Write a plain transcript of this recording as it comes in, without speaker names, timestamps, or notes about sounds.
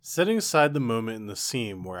Setting aside the moment in the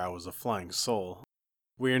scene where I was a flying soul,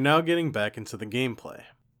 we are now getting back into the gameplay.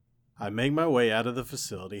 I make my way out of the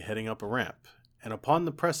facility heading up a ramp, and upon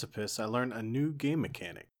the precipice I learn a new game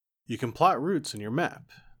mechanic. You can plot routes in your map.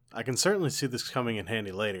 I can certainly see this coming in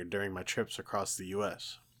handy later during my trips across the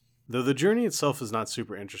US. Though the journey itself is not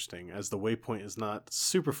super interesting, as the waypoint is not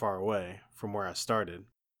super far away from where I started,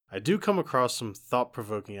 I do come across some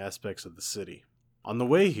thought-provoking aspects of the city. On the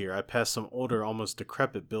way here, I pass some older, almost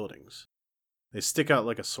decrepit buildings. They stick out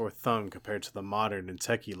like a sore thumb compared to the modern and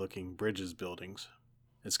techie-looking Bridges buildings.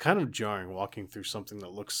 It's kind of jarring walking through something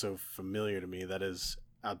that looks so familiar to me that is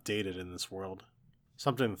outdated in this world.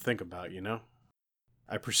 Something to think about, you know?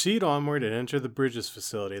 I proceed onward and enter the Bridges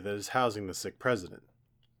facility that is housing the sick president.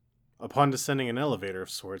 Upon descending an elevator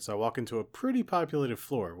of sorts, I walk into a pretty populated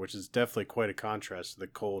floor, which is definitely quite a contrast to the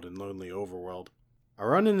cold and lonely overworld. I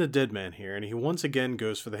run into Deadman here, and he once again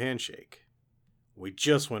goes for the handshake. We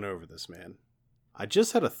just went over this, man. I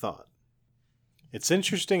just had a thought. It's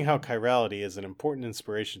interesting how chirality is an important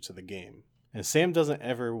inspiration to the game, and Sam doesn't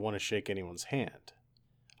ever want to shake anyone's hand.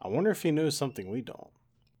 I wonder if he knows something we don't.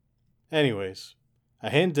 Anyways, I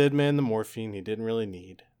hand Deadman the morphine he didn't really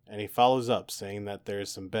need, and he follows up saying that there is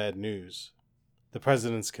some bad news. The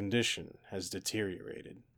president's condition has deteriorated.